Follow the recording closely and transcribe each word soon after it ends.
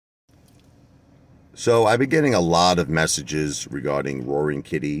So I've been getting a lot of messages regarding Roaring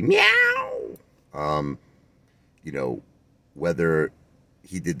Kitty. Meow. Um, you know, whether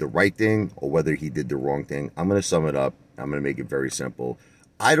he did the right thing or whether he did the wrong thing. I'm going to sum it up. I'm going to make it very simple.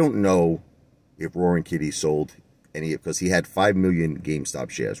 I don't know if Roaring Kitty sold any, because he had 5 million GameStop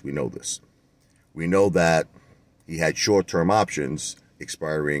shares. We know this. We know that he had short-term options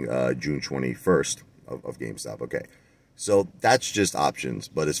expiring June 21st of GameStop. Okay. So that's just options.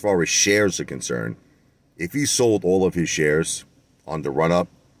 But as far as shares are concerned, if he sold all of his shares on the run-up,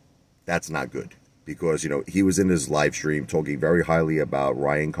 that's not good. Because, he was in his live stream talking very highly about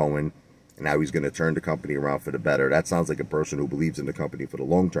Ryan Cohen and how he's going to turn the company around for the better. That sounds like a person who believes in the company for the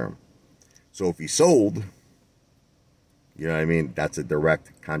long term. So if he sold, you know what I mean? That's a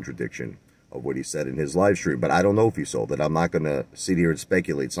direct contradiction of what he said in his live stream. But I don't know if he sold it. I'm not going to sit here and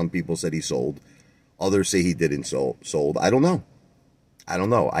speculate. Some people said he sold. Others say he didn't sold. I don't know.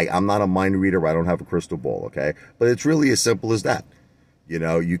 I'm not a mind reader. I don't have a crystal ball, okay? But it's really as simple as that.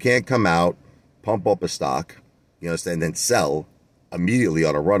 You can't come out, pump up a stock, and then sell immediately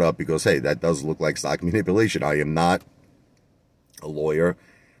on a run-up because, hey, that does look like stock manipulation. I am not a lawyer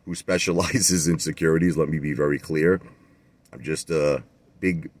who specializes in securities. Let me be very clear. I'm just a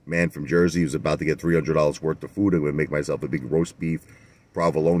big man from Jersey who's about to get $300 worth of food. I'm going to make myself a big roast beef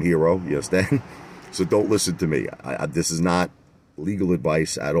provolone hero. You understand? So don't listen to me. This is not legal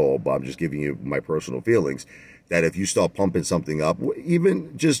advice at all, but I'm just giving you my personal feelings that if you start pumping something up,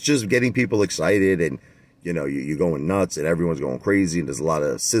 even just getting people excited and, you're going nuts and everyone's going crazy and there's a lot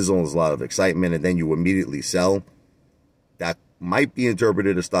of sizzle, there's a lot of excitement, and then you immediately sell, that might be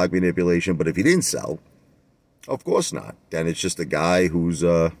interpreted as stock manipulation. But if you didn't sell, of course not. Then it's just a guy who's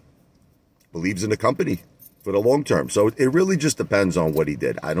believes in the company for the long term. So it really just depends on what he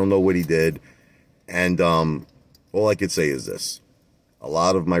did. I don't know what he did. And all I could say is this. A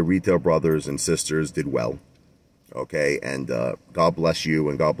lot of my retail brothers and sisters did well. Okay, and God bless you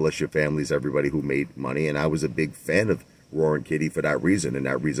and God bless your families, everybody who made money. And I was a big fan of Roaring Kitty for that reason. And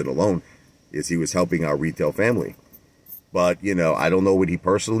that reason alone is he was helping our retail family. But, I don't know what he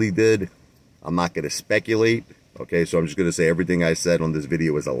personally did. I'm not going to speculate. Okay, so I'm just going to say everything I said on this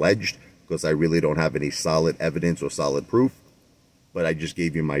video is alleged because I really don't have any solid evidence or solid proof. But I just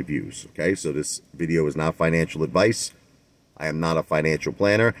gave you my views. Okay, so this video is not financial advice. I am not a financial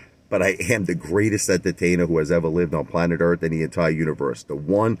planner. But I am the greatest entertainer who has ever lived on planet Earth and the entire universe. The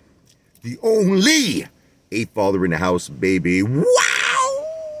one, the only Apefather in the house, baby. What?